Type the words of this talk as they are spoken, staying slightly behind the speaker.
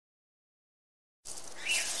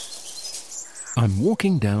I'm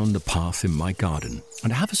walking down the path in my garden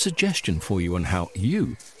and I have a suggestion for you on how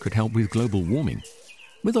you could help with global warming.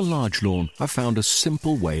 With a large lawn, I found a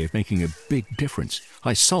simple way of making a big difference.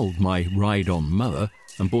 I sold my ride-on mower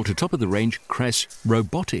and bought a top-of-the-range Cress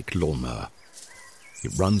robotic lawnmower.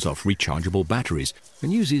 It runs off rechargeable batteries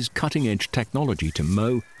and uses cutting-edge technology to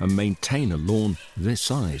mow and maintain a lawn this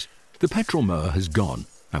size. The petrol mower has gone,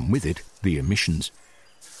 and with it, the emissions.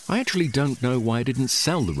 I actually don't know why I didn't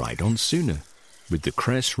sell the ride-on sooner. With the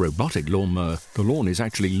Cress robotic lawnmower, the lawn is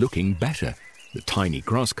actually looking better. The tiny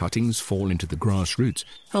grass cuttings fall into the grass roots,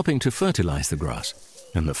 helping to fertilize the grass.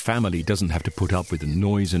 And the family doesn't have to put up with the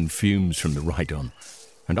noise and fumes from the ride-on.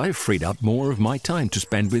 And I've freed up more of my time to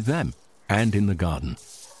spend with them and in the garden.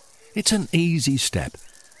 It's an easy step,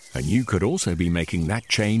 and you could also be making that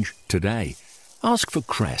change today. Ask for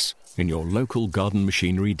Cress in your local garden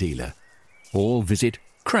machinery dealer, or visit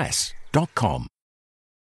cress.com.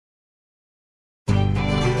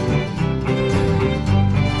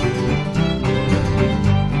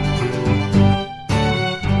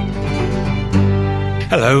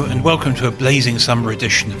 Hello and welcome to a blazing summer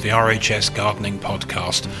edition of the RHS Gardening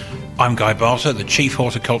Podcast. I'm Guy Barter, the Chief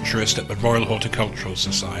Horticulturist at the Royal Horticultural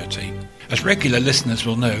Society. As regular listeners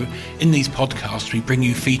will know, in these podcasts we bring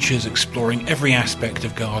you features exploring every aspect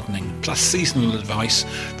of gardening, plus seasonal advice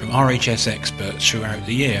from RHS experts throughout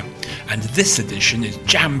the year. And this edition is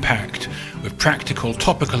jam-packed with practical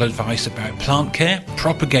topical advice about plant care,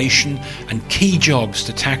 propagation and key jobs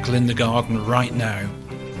to tackle in the garden right now.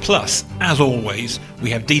 Plus, as always, we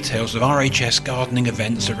have details of RHS gardening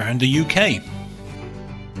events around the UK.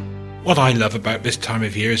 What I love about this time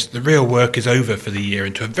of year is the real work is over for the year,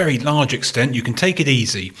 and to a very large extent you can take it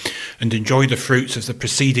easy and enjoy the fruits of the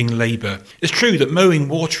preceding labour. It's true that mowing,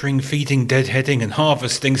 watering, feeding, deadheading and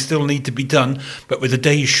harvesting still need to be done, but with the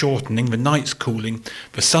days shortening, the nights cooling,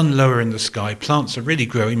 the sun lower in the sky, plants are really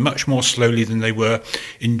growing much more slowly than they were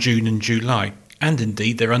in June and July, and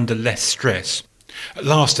indeed they're under less stress. At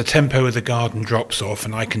last the tempo of the garden drops off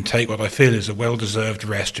and I can take what I feel is a well-deserved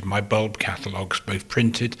rest in my bulb catalogues, both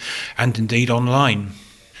printed and indeed online.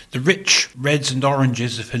 The rich reds and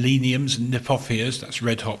oranges of heleniums and nymphotheas, that's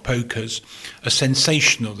red-hot pokers, are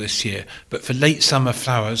sensational this year, but for late summer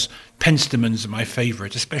flowers, penstemons are my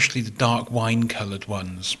favourite, especially the dark wine-coloured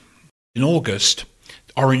ones. In August,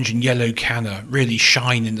 orange and yellow canna really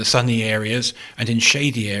shine in the sunny areas, and in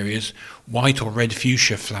shady areas, white or red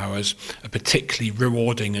fuchsia flowers are particularly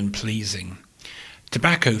rewarding and pleasing.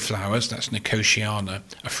 Tobacco flowers, that's Nicotiana,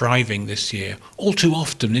 are thriving this year. All too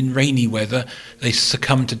often in rainy weather they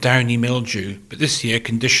succumb to downy mildew, but this year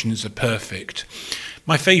conditions are perfect.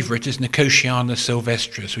 My favourite is Nicotiana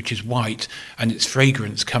sylvestris, which is white and its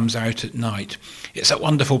fragrance comes out at night. It's a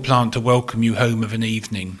wonderful plant to welcome you home of an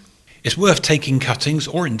evening. It's worth taking cuttings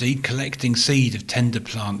or indeed collecting seed of tender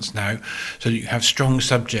plants now so that you have strong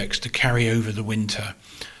subjects to carry over the winter.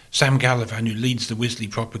 Sam Gallivan, who leads the Wisley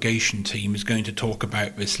propagation team, is going to talk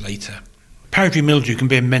about this later. Powdery mildew can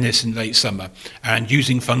be a menace in late summer, and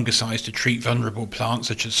using fungicides to treat vulnerable plants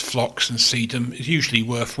such as phlox and sedum is usually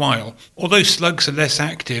worthwhile. Although slugs are less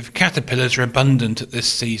active, caterpillars are abundant at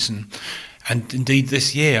this season, and indeed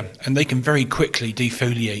this year, and they can very quickly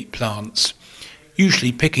defoliate plants.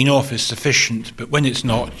 Usually picking off is sufficient, but when it's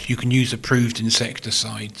not, you can use approved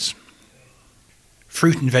insecticides.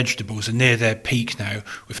 Fruit and vegetables are near their peak now,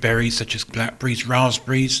 with berries such as blackberries,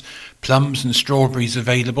 raspberries, plums and strawberries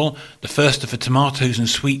available. The first of the tomatoes and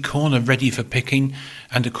sweet corn are ready for picking,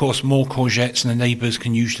 and of course more courgettes than the neighbours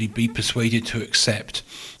can usually be persuaded to accept.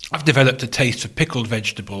 I've developed a taste for pickled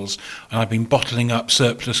vegetables, and I've been bottling up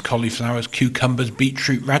surplus cauliflowers, cucumbers,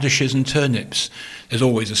 beetroot, radishes and turnips. There's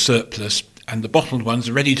always a surplus, and the bottled ones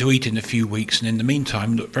are ready to eat in a few weeks, and in the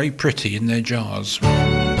meantime look very pretty in their jars.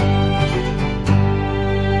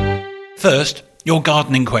 First, your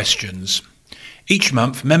gardening questions. Each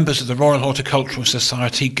month, members of the Royal Horticultural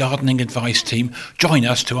Society Gardening Advice Team join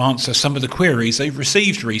us to answer some of the queries they've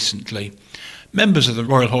received recently. Members of the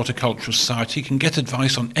Royal Horticultural Society can get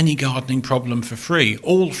advice on any gardening problem for free,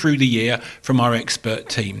 all through the year from our expert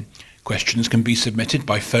team. Questions can be submitted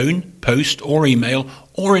by phone, post or email,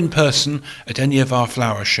 or in person at any of our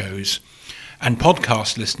flower shows. And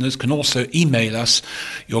podcast listeners can also email us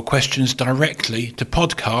your questions directly to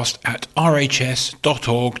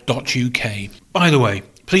podcast@rhs.org.uk. By the way,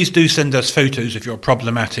 please do send us photos of your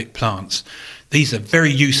problematic plants. These are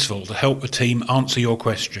very useful to help the team answer your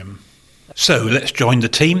question. So let's join the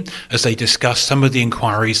team as they discuss some of the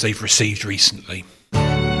inquiries they've received recently.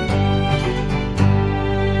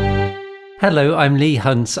 Hello, I'm Lee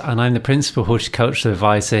Hunt and I'm the Principal Horticultural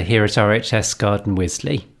Advisor here at RHS Garden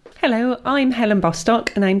Wisley. Hello, I'm Helen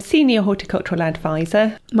Bostock and I'm Senior Horticultural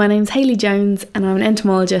Advisor. My name's Hayley Jones and I'm an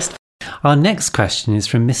entomologist. Our next question is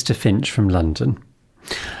from Mr. Finch from London.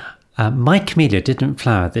 My camellia didn't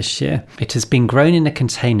flower this year. It has been grown in a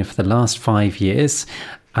container for the last 5 years,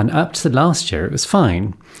 and up to the last year it was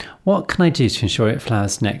fine. What can I do to ensure it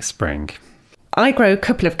flowers next spring? I grow a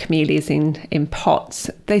couple of camellias in pots.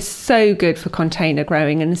 They're so good for container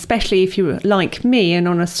growing, and especially if you're like me and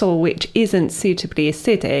on a soil which isn't suitably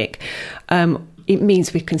acidic, it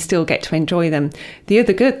means we can still get to enjoy them. The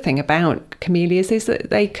other good thing about camellias is that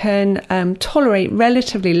they can tolerate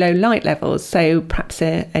relatively low light levels. So perhaps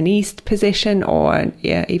an east position or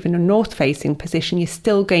even a north-facing position, you're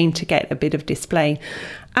still going to get a bit of display.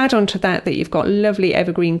 Add on to that you've got lovely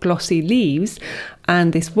evergreen glossy leaves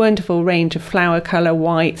and this wonderful range of flower colour,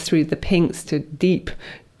 white through the pinks to deep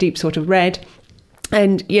sort of red.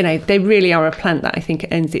 And, they really are a plant that I think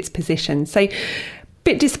earns its position. So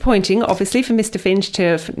bit disappointing, obviously, for Mr. Finch to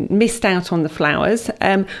have missed out on the flowers.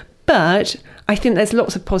 But I think there's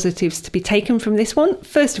lots of positives to be taken from this one.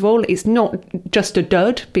 First of all, it's not just a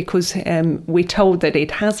dud because we're told that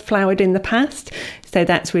it has flowered in the past. So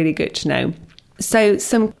that's really good to know. So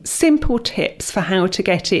some simple tips for how to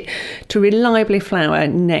get it to reliably flower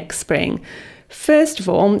next spring. First of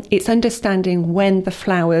all, it's understanding when the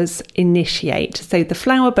flowers initiate. So the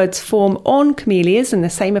flower buds form on camellias, and the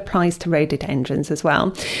same applies to rhododendrons as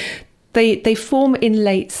well. They form in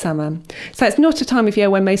late summer. So it's not a time of year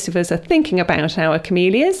when most of us are thinking about our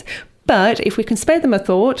camellias, but if we can spare them a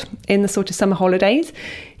thought in the sort of summer holidays,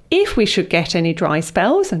 if we should get any dry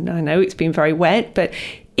spells, and I know it's been very wet, but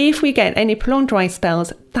if we get any prolonged dry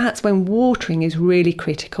spells, that's when watering is really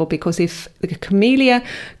critical, because if the camellia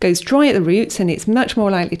goes dry at the roots, and it's much more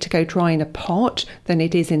likely to go dry in a pot than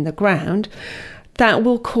it is in the ground, that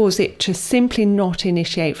will cause it to simply not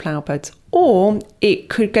initiate flower buds. Or it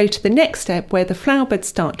could go to the next step where the flower buds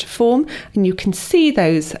start to form, and you can see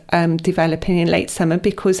those developing in late summer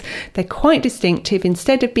because they're quite distinctive.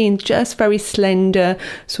 Instead of being just very slender,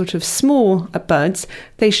 sort of small buds,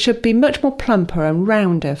 they should be much more plumper and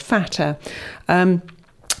rounder, fatter.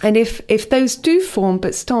 And if those do form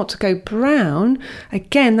but start to go brown,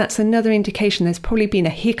 again, that's another indication there's probably been a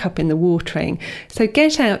hiccup in the watering. So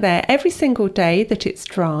get out there every single day that it's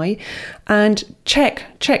dry and check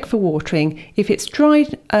for watering. If it's dry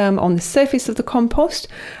on the surface of the compost,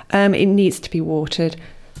 it needs to be watered.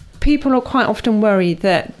 People are quite often worried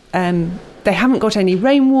that they haven't got any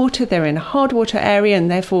rainwater, they're in a hard water area, and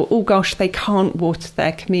therefore, oh gosh, they can't water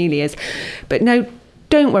their camellias. But no,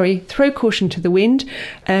 don't worry, throw caution to the wind.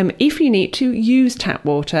 If you need to, use tap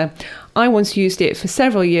water. I once used it for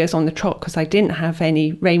several years on the trot because I didn't have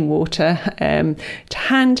any rainwater to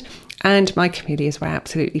hand, and my camellias were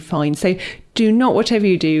absolutely fine. So do not, whatever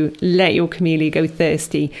you do, let your camellia go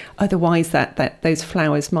thirsty. Otherwise, those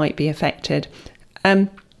flowers might be affected.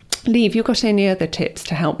 Lee, have you got any other tips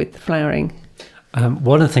to help with the flowering?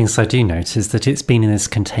 One of the things I do notice is that it's been in this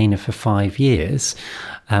container for 5 years.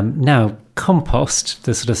 Now, compost,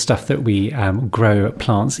 the sort of stuff that we grow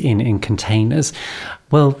plants in containers,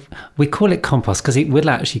 well, we call it compost because it will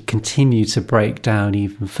actually continue to break down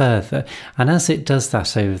even further. And as it does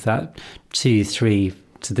that over that 2, 3,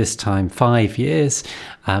 to this time 5 years,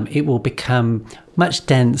 it will become much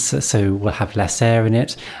denser, so we'll have less air in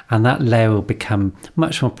it, and that layer will become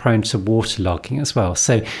much more prone to waterlogging as well.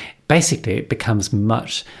 So basically it becomes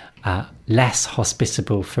much less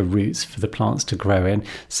hospitable for roots for the plants to grow in,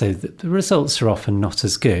 so that the results are often not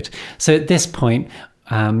as good. So at this point,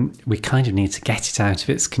 we kind of need to get it out of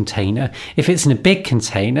its container. If it's in a big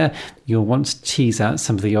container, you'll want to tease out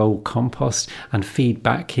some of the old compost and feed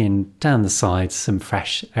back in down the sides some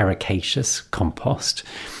fresh ericaceous compost.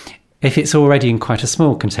 If it's already in quite a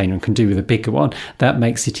small container and can do with a bigger one, that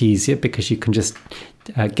makes it easier because you can just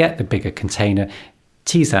get the bigger container,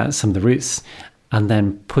 tease out some of the roots, and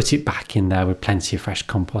then put it back in there with plenty of fresh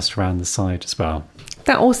compost around the side as well.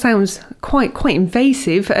 That all sounds quite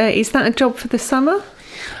invasive. Is that a job for the summer?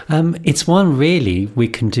 It's one really we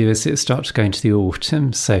can do as it starts to go into the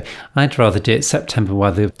autumn. So I'd rather do it September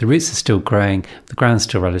while the roots are still growing, the ground's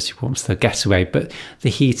still relatively warm, so they'll get away. But the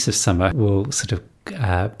heat of summer will sort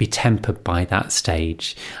of be tempered by that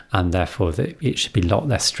stage, and therefore it should be a lot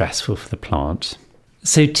less stressful for the plant.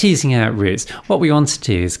 So teasing out roots, what we want to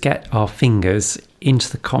do is get our fingers into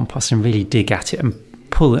the compost and really dig at it and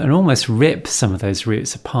pull and almost rip some of those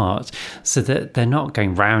roots apart so that they're not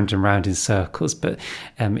going round and round in circles, but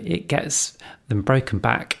it gets them broken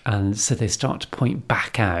back, and so they start to point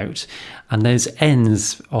back out, and those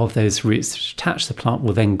ends of those roots that attach to the plant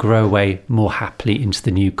will then grow away more happily into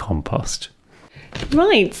the new compost.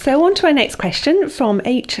 Right, so on to our next question from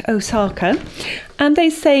H. Osaka. And they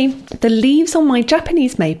say, the leaves on my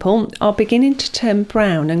Japanese maple are beginning to turn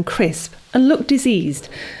brown and crisp and look diseased.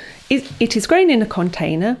 It is grown in a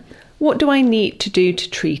container. What do I need to do to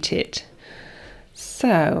treat it?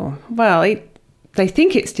 So, well, they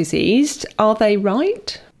think it's diseased. Are they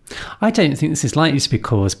right? I don't think this is likely to be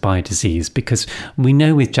caused by disease, because we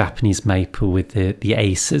know with Japanese maple, with the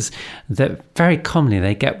acers, that very commonly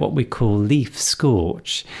they get what we call leaf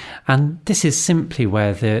scorch. And this is simply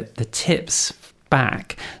where the tips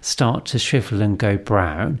back start to shrivel and go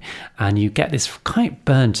brown, and you get this quite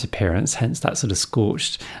burnt appearance, hence that sort of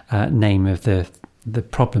scorched name of the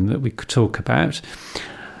problem that we could talk about.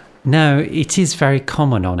 Now, it is very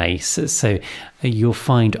common on acers, so you'll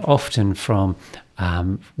find often from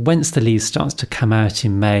once the leaves starts to come out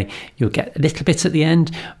in May, you'll get a little bit at the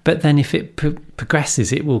end, but then if it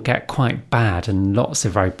progresses, it will get quite bad and lots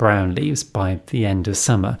of very brown leaves by the end of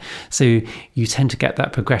summer. So you tend to get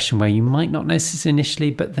that progression where you might not notice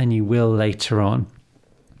initially, but then you will later on.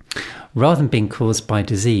 Rather than being caused by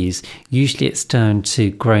disease, usually it's down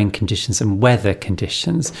to growing conditions and weather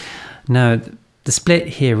conditions. Now, the split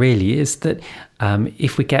here really is that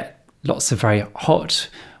if we get lots of very hot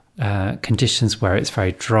conditions where it's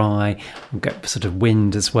very dry, we'll get sort of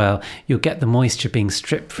wind as well, you'll get the moisture being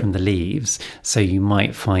stripped from the leaves, so you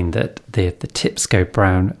might find that the tips go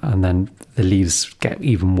brown and then the leaves get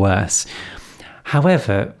even worse.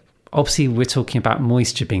 However, obviously we're talking about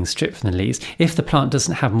moisture being stripped from the leaves. If the plant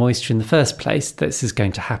doesn't have moisture in the first place, this is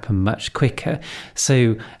going to happen much quicker.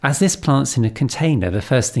 So as this plant's in a container, the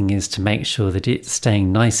first thing is to make sure that it's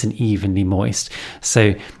staying nice and evenly moist.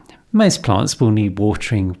 So most plants will need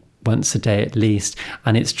watering once a day at least,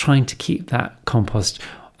 and it's trying to keep that compost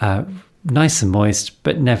nice and moist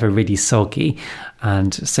but never really soggy.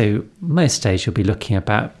 And so most days you'll be looking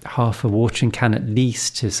about half a watering can at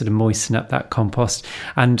least to sort of moisten up that compost.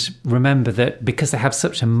 And remember that because they have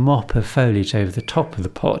such a mop of foliage over the top of the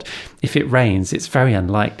pot, if it rains, it's very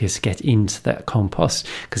unlikely to get into that compost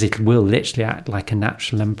because it will literally act like a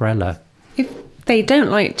natural umbrella. If they don't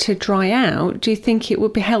like to dry out, do you think it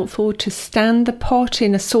would be helpful to stand the pot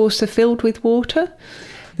in a saucer filled with water?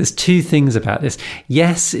 There's two things about this.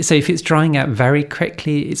 Yes, so if it's drying out very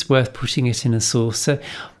quickly, it's worth putting it in a saucer.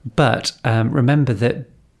 But remember that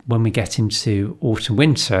when we get into autumn,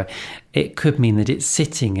 winter, it could mean that it's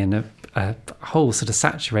sitting in a whole sort of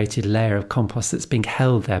saturated layer of compost that's being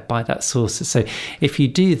held there by that saucer. So if you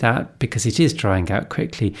do that, because it is drying out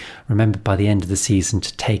quickly, remember by the end of the season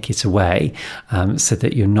to take it away so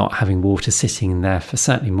that you're not having water sitting in there for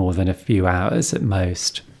certainly more than a few hours at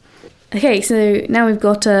most. Okay, so now we've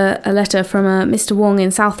got a letter from Mr. Wong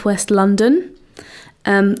in southwest London.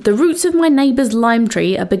 The roots of my neighbour's lime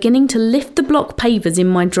tree are beginning to lift the block pavers in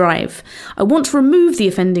my drive. I want to remove the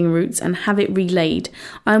offending roots and have it relaid.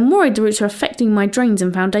 I am worried the roots are affecting my drains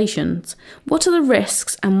and foundations. What are the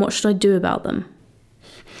risks and what should I do about them?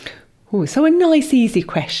 Oh, so a nice, easy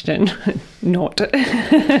question. Not.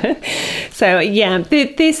 So, yeah,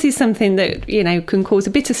 this is something that, can cause a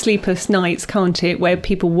bit of sleepless nights, can't it? Where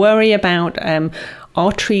people worry about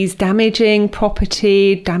are trees damaging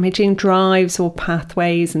property, damaging drives or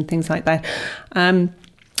pathways and things like that.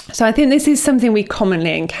 So I think this is something we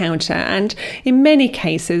commonly encounter. And in many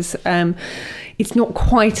cases, it's not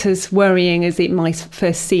quite as worrying as it might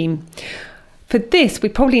first seem. For this, we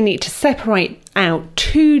probably need to separate out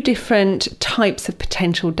two different types of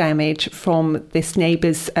potential damage from this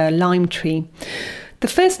neighbour's lime tree. The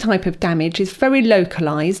first type of damage is very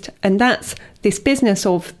localised, and that's this business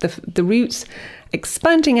of the roots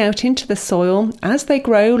expanding out into the soil as they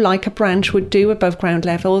grow, like a branch would do above ground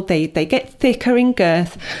level. They get thicker in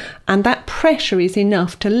girth, and that pressure is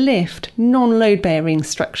enough to lift non-load bearing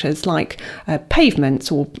structures like pavements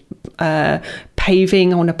or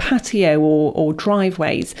paving on a patio or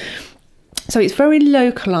driveways. So it's very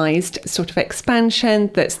localised sort of expansion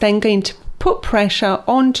that's then going to put pressure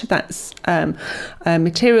onto that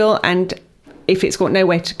material, and if it's got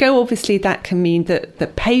nowhere to go, obviously that can mean that the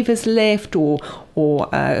pavers lift or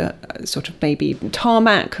sort of maybe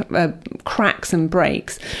tarmac cracks and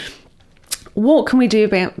breaks. What can we do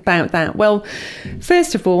about that? Well,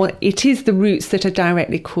 first of all, it is the roots that are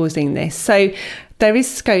directly causing this. So there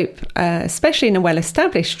is scope, especially in a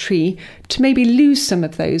well-established tree, to maybe lose some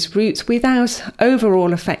of those roots without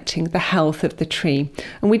overall affecting the health of the tree.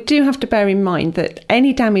 And we do have to bear in mind that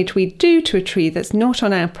any damage we do to a tree that's not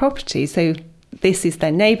on our property, so this is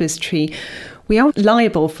their neighbour's tree, we are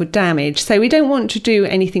liable for damage. So we don't want to do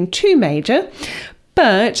anything too major,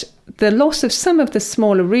 but the loss of some of the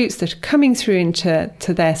smaller roots that are coming through into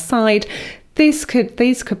their side, these could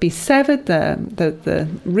be severed, the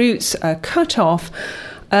roots are cut off,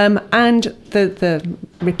 and the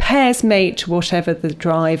repairs made to whatever the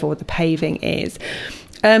drive or the paving is.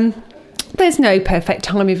 There's no perfect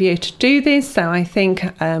time of year to do this, so I think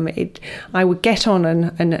I would get on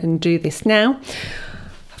and do this now.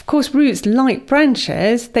 Of course, roots, like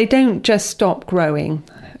branches, they don't just stop growing.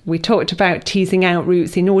 We talked about teasing out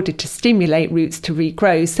roots in order to stimulate roots to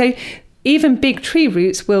regrow. So even big tree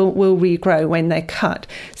roots will regrow when they're cut.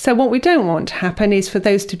 So what we don't want to happen is for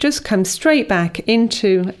those to just come straight back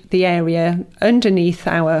into the area underneath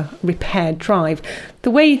our repaired drive.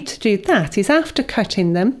 The way to do that is, after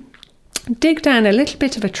cutting them, dig down a little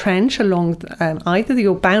bit of a trench along either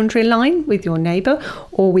your boundary line with your neighbour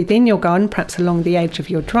or within your garden, perhaps along the edge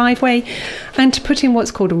of your driveway, and to put in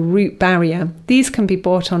what's called a root barrier. These can be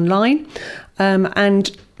bought online,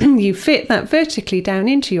 and you fit that vertically down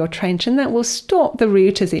into your trench, and that will stop the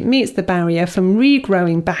root as it meets the barrier from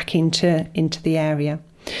regrowing back into the area.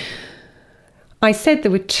 I said there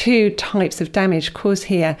were two types of damage caused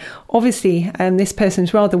here. Obviously, this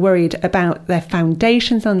person's rather worried about their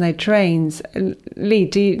foundations on their drains. Lee,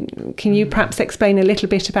 can you perhaps explain a little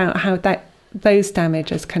bit about how those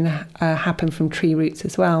damages can happen from tree roots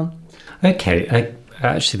as well? Okay.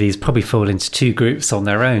 Actually, these probably fall into two groups on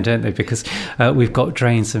their own, don't they? Because we've got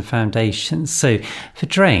drains and foundations. So for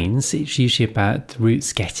drains, it's usually about the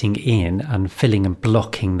roots getting in and filling and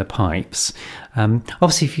blocking the pipes.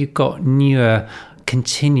 Obviously, if you've got newer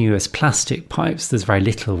continuous plastic pipes, there's very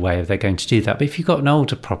little way of they're going to do that. But if you've got an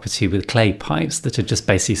older property with clay pipes that are just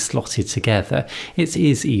basically slotted together, it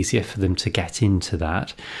is easier for them to get into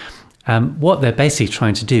that. What they're basically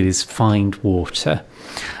trying to do is find water.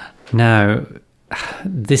 Now,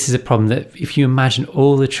 this is a problem that if you imagine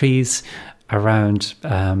all the trees around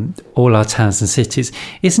all our towns and cities,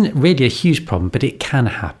 isn't really a huge problem, but it can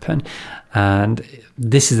happen. And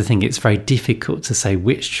this is the thing, it's very difficult to say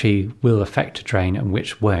which tree will affect a drain and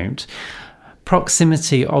which won't.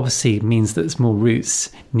 Proximity obviously means that there's more roots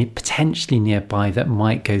potentially nearby that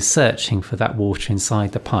might go searching for that water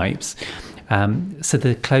inside the pipes. So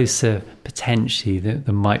the closer, potentially,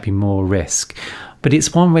 there might be more risk. But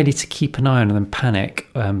it's one really to keep an eye on and panic,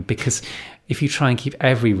 because if you try and keep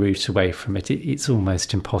every root away from it, it's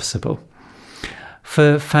almost impossible.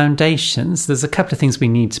 For foundations, there's a couple of things we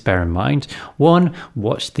need to bear in mind. One,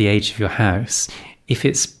 watch the age of your house. If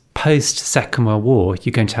it's post-Second World War,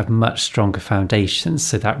 you're going to have much stronger foundations,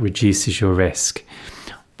 so that reduces your risk.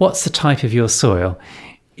 What's the type of your soil?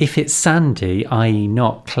 If it's sandy, i.e.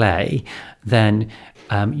 not clay, then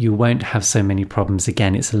you won't have so many problems.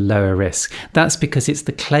 Again, it's a lower risk. That's because it's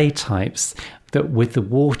the clay types that, with the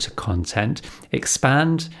water content,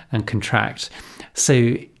 expand and contract.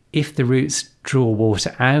 So if the roots draw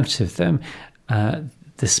water out of them,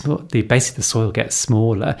 basically the soil gets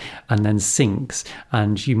smaller and then sinks.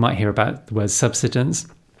 And you might hear about the word subsidence.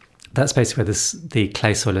 That's basically where the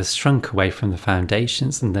clay soil has shrunk away from the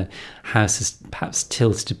foundations and the house has perhaps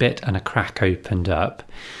tilted a bit and a crack opened up.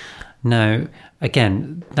 Now,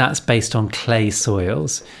 again, that's based on clay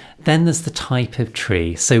soils. Then there's the type of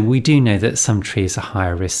tree. So we do know that some trees are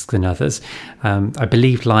higher risk than others. I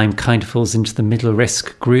believe lime kind of falls into the middle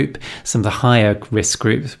risk group. Some of the higher risk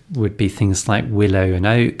groups would be things like willow and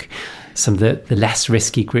oak. Some of the less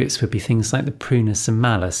risky groups would be things like the prunus and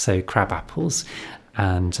malus, so crab apples,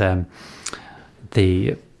 and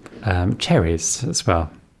the cherries as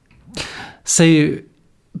well. So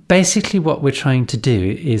basically what we're trying to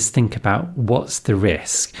do is think about what's the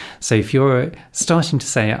risk. So if you're starting to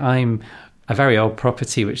say, I'm a very old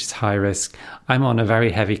property, which is high risk, I'm on a very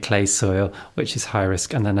heavy clay soil, which is high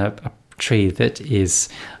risk, and then a tree that is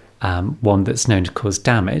one that's known to cause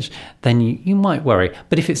damage, then you might worry.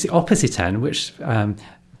 But if it's the opposite end, which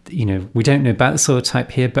we don't know about the soil type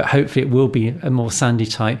here, but hopefully it will be a more sandy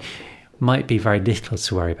type, might be very little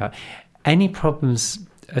to worry about. Any problems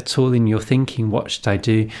at all in your thinking, what should I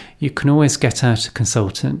do? You can always get out a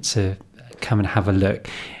consultant to come and have a look.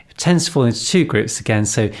 It tends to fall into two groups again,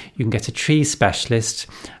 so you can get a tree specialist,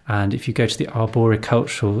 and if you go to the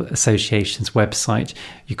Arboricultural Association's website,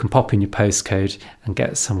 you can pop in your postcode and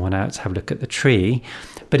get someone out to have a look at the tree.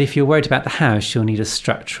 But if you're worried about the house, you'll need a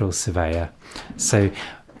structural surveyor. So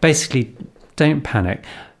basically, don't panic.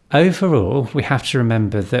 Overall, we have to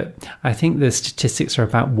remember that I think the statistics are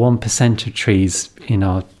about 1% of trees in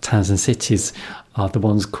our towns and cities are the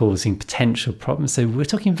ones causing potential problems. So we're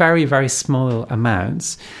talking very, very small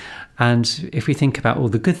amounts. And if we think about all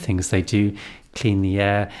the good things they do, clean the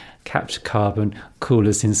air, capture carbon, cool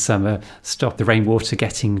us in summer, stop the rainwater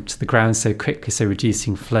getting to the ground so quickly, so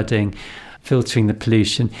reducing flooding, filtering the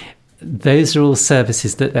pollution, those are all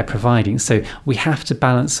services that they're providing. So we have to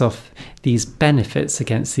balance off these benefits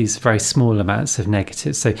against these very small amounts of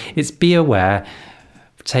negatives. So it's be aware,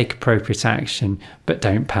 take appropriate action, but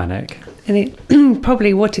don't panic. And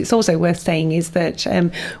probably what it's also worth saying is that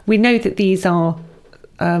we know that these are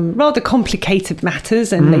rather complicated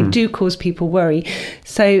matters, and they do cause people worry.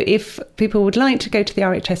 So if people would like to go to the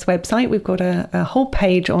RHS website, we've got a whole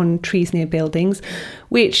page on trees near buildings,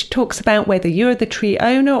 which talks about whether you're the tree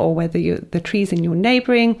owner or whether the trees in your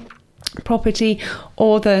neighbouring property,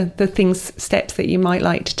 or the steps that you might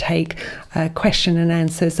like to take. Question and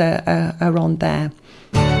answers are on there.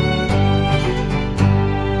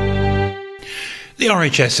 The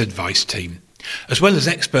RHS Advice Team. As well as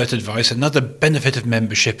expert advice, another benefit of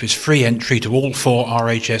membership is free entry to all 4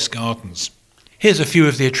 RHS gardens. Here's a few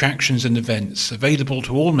of the attractions and events available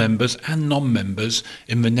to all members and non-members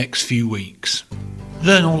in the next few weeks.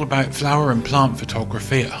 Learn all about flower and plant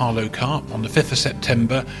photography at Harlow Carp on the 5th of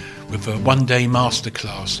September with a one-day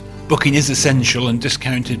masterclass. Booking is essential and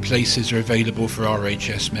discounted places are available for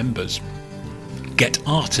RHS members. Get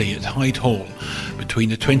arty at Hyde Hall between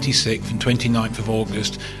the 26th and 29th of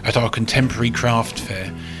August at our Contemporary Craft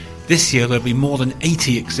Fair. This year there'll be more than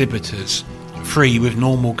 80 exhibitors, free with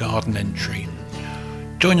normal garden entry.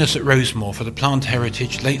 Join us at Rosemore for the Plant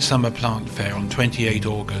Heritage Late Summer Plant Fair on 28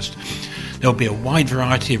 August. There'll be a wide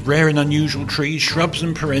variety of rare and unusual trees, shrubs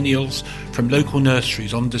and perennials from local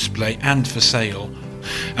nurseries on display and for sale.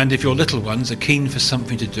 And if your little ones are keen for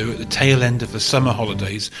something to do at the tail end of the summer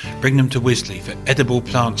holidays, bring them to Wisley for edible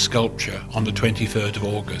plant sculpture on the 23rd of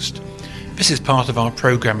August. This is part of our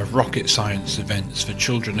programme of rocket science events for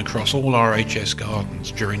children across all RHS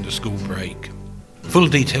gardens during the school break. Full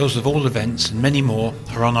details of all events and many more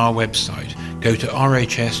are on our website. Go to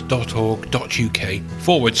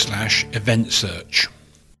rhs.org.uk/event search.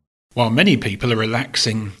 While many people are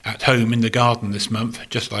relaxing at home in the garden this month,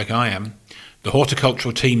 just like I am, the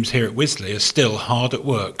horticultural teams here at Wisley are still hard at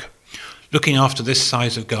work. Looking after this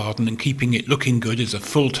size of garden and keeping it looking good is a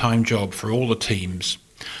full-time job for all the teams.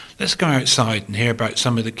 Let's go outside and hear about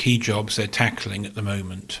some of the key jobs they're tackling at the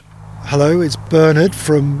moment. Hello, it's Bernard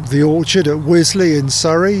from the orchard at Wisley in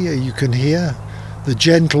Surrey. You can hear the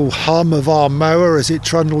gentle hum of our mower as it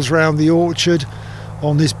trundles round the orchard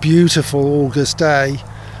on this beautiful August day.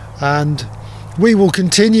 And we will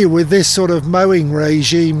continue with this sort of mowing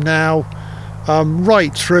regime now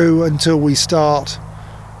right through until we start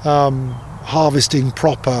harvesting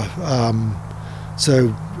proper,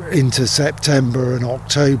 so into September and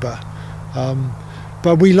October.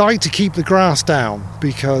 But we like to keep the grass down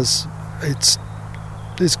because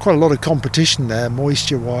there's quite a lot of competition there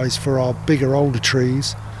moisture wise for our bigger older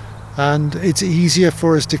trees, and it's easier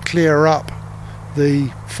for us to clear up the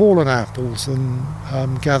fallen apples and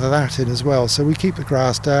gather that in as well. So we keep the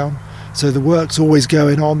grass down. So the work's always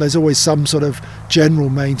going on. There's always some sort of general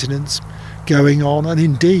maintenance going on. And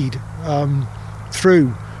indeed,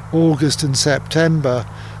 through August and September,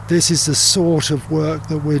 this is the sort of work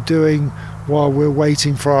that we're doing while we're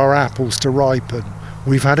waiting for our apples to ripen.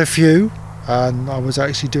 We've had a few, and I was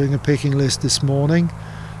actually doing a picking list this morning,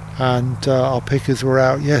 and our pickers were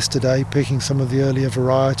out yesterday picking some of the earlier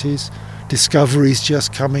varieties. Discovery's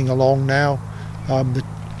just coming along now. The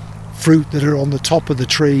fruit that are on the top of the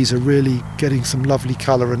trees are really getting some lovely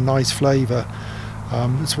colour and nice flavour.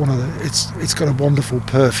 It's got a wonderful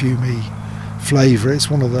perfumey flavour.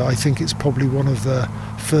 It's I think it's probably one of the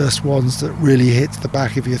first ones that really hits the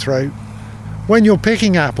back of your throat. When you're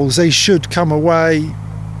picking apples, they should come away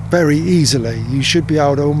very easily. You should be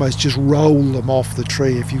able to almost just roll them off the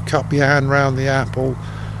tree if you cup your hand round the apple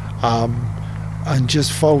and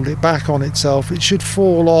just fold it back on itself. It should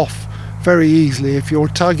fall off very easily. If you're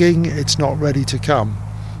tugging, it's not ready to come.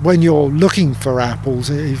 When you're looking for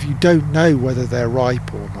apples, if you don't know whether they're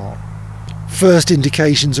ripe or not, first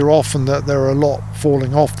indications are often that there are a lot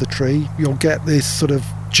falling off the tree. You'll get this sort of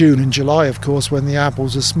June and July, of course, when the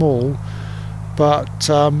apples are small, but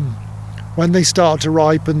when they start to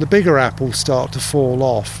ripen, the bigger apples start to fall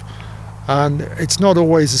off, and it's not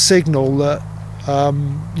always a signal that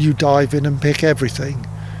you dive in and pick everything.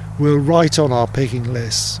 We'll write on our picking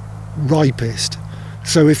lists ripest.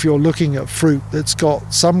 So if you're looking at fruit that's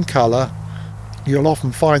got some colour, you'll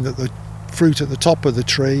often find that the fruit at the top of the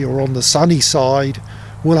tree or on the sunny side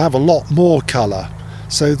will have a lot more colour.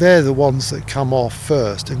 So they're the ones that come off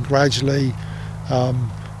first, and gradually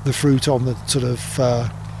the fruit on the sort of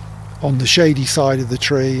on the shady side of the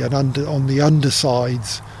tree and on the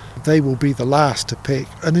undersides, they will be the last to pick,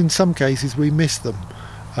 and in some cases we miss them.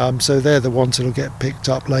 So they're the ones that will get picked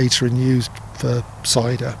up later and used for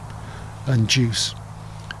cider and juice.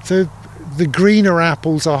 So The greener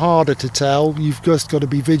apples are harder to tell. You've just got to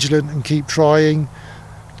be vigilant and keep trying,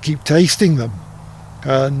 keep tasting them.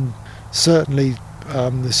 And certainly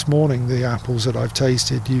this morning, the apples that I've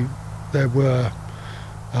tasted, there were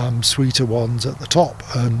sweeter ones at the top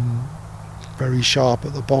and very sharp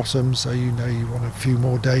at the bottom, so you know you want a few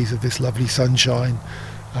more days of this lovely sunshine,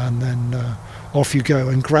 and then off you go.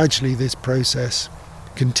 And gradually this process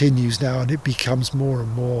continues now, and it becomes more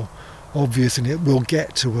and more obvious, and it will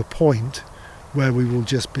get to a point where we will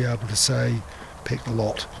just be able to say, pick the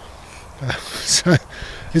lot. So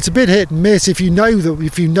it's a bit hit and miss. If you know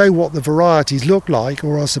what the varieties look like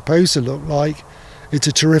or are supposed to look like, it's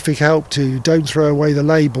a terrific help to. Don't throw away the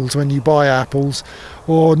labels when you buy apples,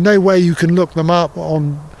 or know where you can look them up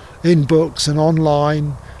in books and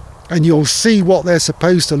online, and you'll see what they're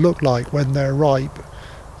supposed to look like when they're ripe.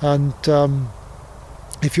 And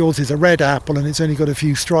if yours is a red apple and it's only got a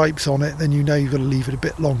few stripes on it, then you know you've got to leave it a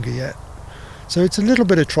bit longer yet. So it's a little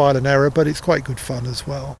bit of trial and error, but it's quite good fun as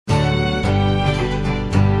well.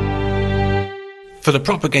 For the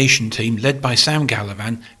propagation team led by Sam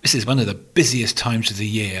Gallivan, this is one of the busiest times of the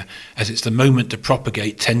year, as it's the moment to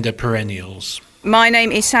propagate tender perennials. My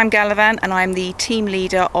name is Sam Gallivan and I'm the team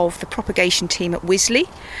leader of the propagation team at Wisley.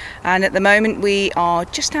 And at the moment we are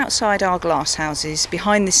just outside our glasshouses,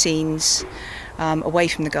 behind the scenes, away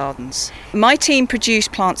from the gardens. My team produce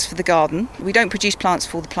plants for the garden. We don't produce plants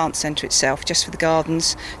for the plant centre itself, just for the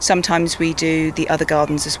gardens. Sometimes we do the other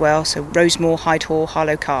gardens as well, so Rosemore, Hyde Hall,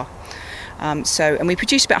 Harlow Carr. And we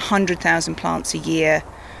produce about 100,000 plants a year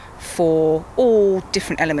for all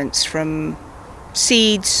different elements, from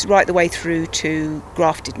seeds right the way through to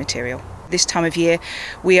grafted material. This time of year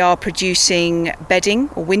we are producing bedding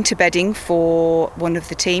or winter bedding for one of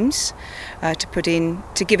the teams to put in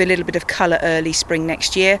to give a little bit of colour early spring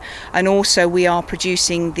next year, and also we are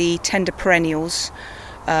producing the tender perennials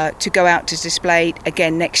to go out to display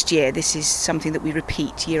again next year. This is something that we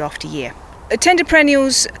repeat year after year. Tender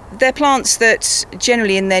perennials, they're plants that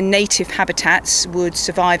generally in their native habitats would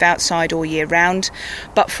survive outside all year round,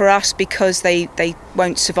 but for us, because they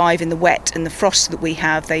won't survive in the wet and the frost that we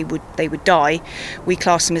have, they would die. We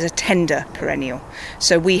class them as a tender perennial,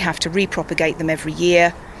 so we have to repropagate them every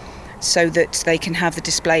year so that they can have the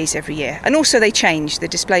displays every year. And also the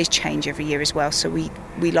displays change every year as well, so we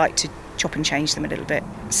like to chop and change them a little bit.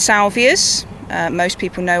 Salvias. Most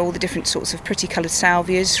people know all the different sorts of pretty coloured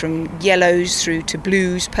salvias, from yellows through to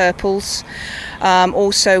blues, purples.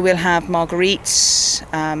 Also we'll have marguerites,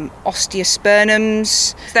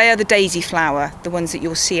 osteospermums. They are the daisy flower, the ones that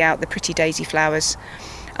you'll see out, the pretty daisy flowers.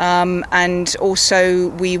 And also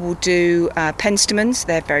we will do penstemons.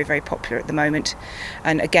 They're very, very popular at the moment.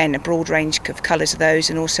 And again, a broad range of colours of those,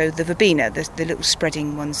 and also the verbena, the little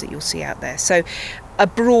spreading ones that you'll see out there. So a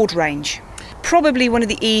broad range. Probably one of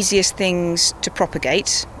the easiest things to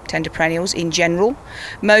propagate, tender perennials in general.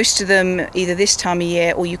 Most of them either this time of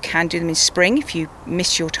year, or you can do them in spring if you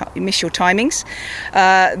miss your timings.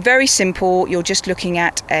 Very simple. You're just looking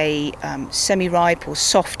at a semi-ripe or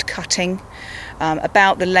soft cutting,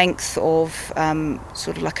 about the length of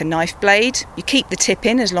sort of like a knife blade. You keep the tip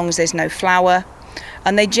in as long as there's no flower,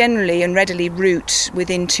 and they generally and readily root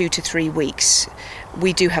within 2 to 3 weeks.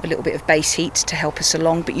 We do have a little bit of base heat to help us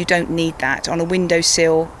along, but you don't need that. On a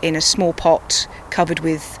windowsill in a small pot covered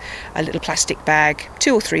with a little plastic bag,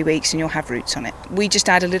 2 or 3 weeks and you'll have roots on it. We just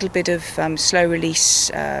add a little bit of slow release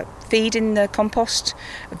feed in the compost,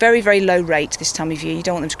 a very, very low rate this time of year. You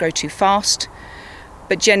don't want them to grow too fast,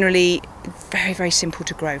 but generally very, very simple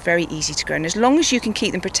to grow, very easy to grow. And as long as you can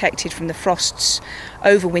keep them protected from the frosts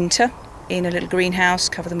over winter, in a little greenhouse,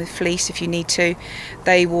 cover them with fleece if you need to,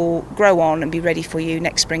 they will grow on and be ready for you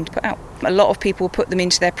next spring to put out. A lot of people put them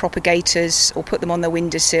into their propagators or put them on their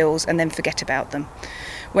windowsills and then forget about them.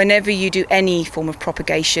 Whenever you do any form of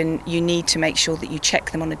propagation, you need to make sure that you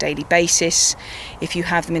check them on a daily basis. If you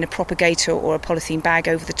have them in a propagator or a polythene bag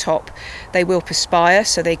over the top, they will perspire,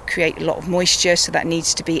 so they create a lot of moisture, so that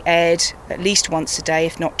needs to be aired at least once a day,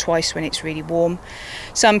 if not twice when it's really warm.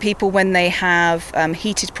 Some people, when they have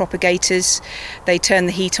heated propagators, they turn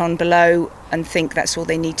the heat on below and think that's all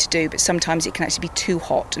they need to do, but sometimes it can actually be too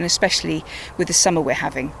hot, and especially with the summer we're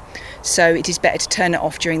having. So it is better to turn it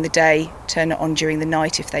off during the day, turn it on during the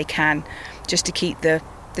night if they can, just to keep the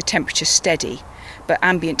temperature steady. But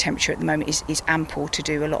ambient temperature at the moment is ample to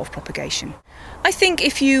do a lot of propagation. I think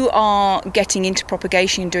if you are getting into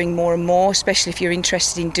propagation and doing more and more, especially if you're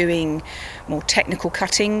interested in doing more technical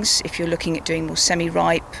cuttings, if you're looking at doing more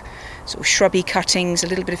semi-ripe, sort of shrubby cuttings, a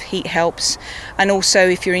little bit of heat helps, and also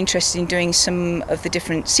if you're interested in doing some of the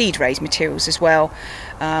different seed raised materials as well,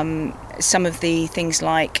 some of the things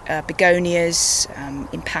like begonias,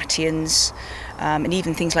 impatiens, and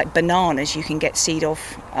even things like bananas you can get seed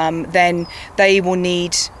off, then they will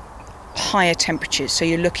need higher temperatures, so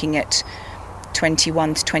you're looking at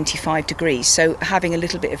 21 to 25 degrees, so having a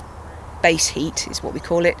little bit of base heat is what we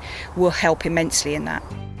call it, will help immensely in that.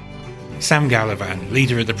 Sam Gallivan,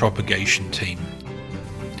 leader of the propagation team.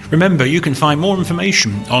 Remember, you can find more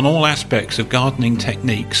information on all aspects of gardening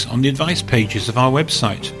techniques on the advice pages of our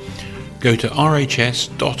website. Go to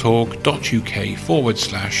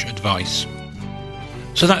rhs.org.uk/advice.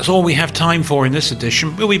 So that's all we have time for in this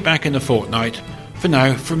edition. We'll be back in a fortnight. For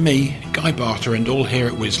now, from me, Guy Barter, and all here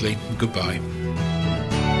at Wisley, goodbye.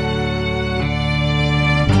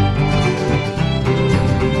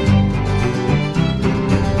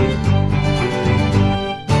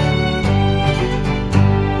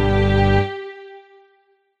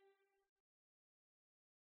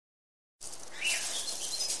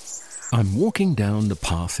 I'm walking down the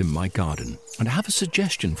path in my garden, and I have a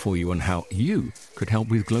suggestion for you on how you could help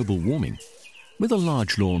with global warming. With a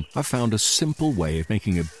large lawn, I found a simple way of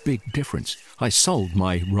making a big difference. I sold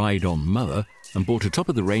my ride-on mower and bought a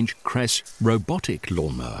top-of-the-range Cress robotic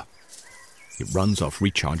lawnmower. It runs off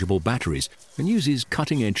rechargeable batteries and uses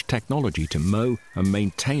cutting-edge technology to mow and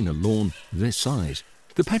maintain a lawn this size.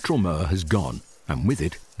 The petrol mower has gone, and with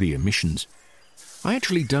it, the emissions. I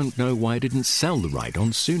actually don't know why I didn't sell the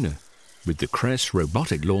ride-on sooner. With the Cress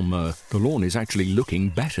robotic lawnmower, the lawn is actually looking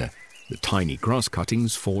better. The tiny grass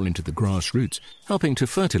cuttings fall into the grass roots, helping to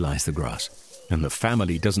fertilize the grass. And the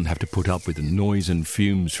family doesn't have to put up with the noise and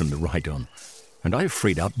fumes from the ride-on. And I've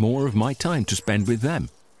freed up more of my time to spend with them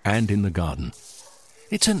and in the garden.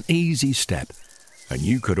 It's an easy step, and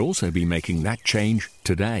you could also be making that change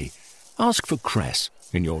today. Ask for Cress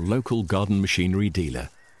in your local garden machinery dealer,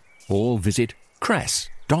 or visit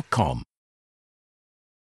cress.com.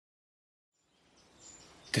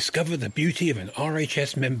 Discover the beauty of an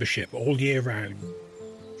RHS membership all year round.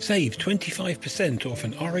 Save 25% off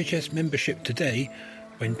an RHS membership today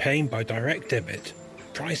when paying by direct debit.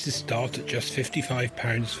 Prices start at just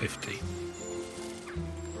 £55.50.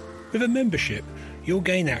 With a membership, you'll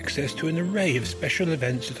gain access to an array of special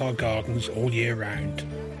events at our gardens all year round.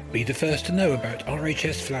 Be the first to know about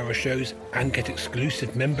RHS flower shows and get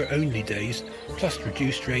exclusive member-only days, plus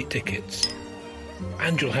reduced rate tickets.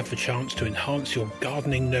 And you'll have the chance to enhance your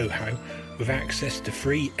gardening know-how with access to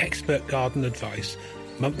free expert garden advice,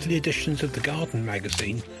 monthly editions of the Garden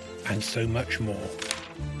magazine, and so much more.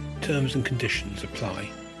 Terms and conditions apply.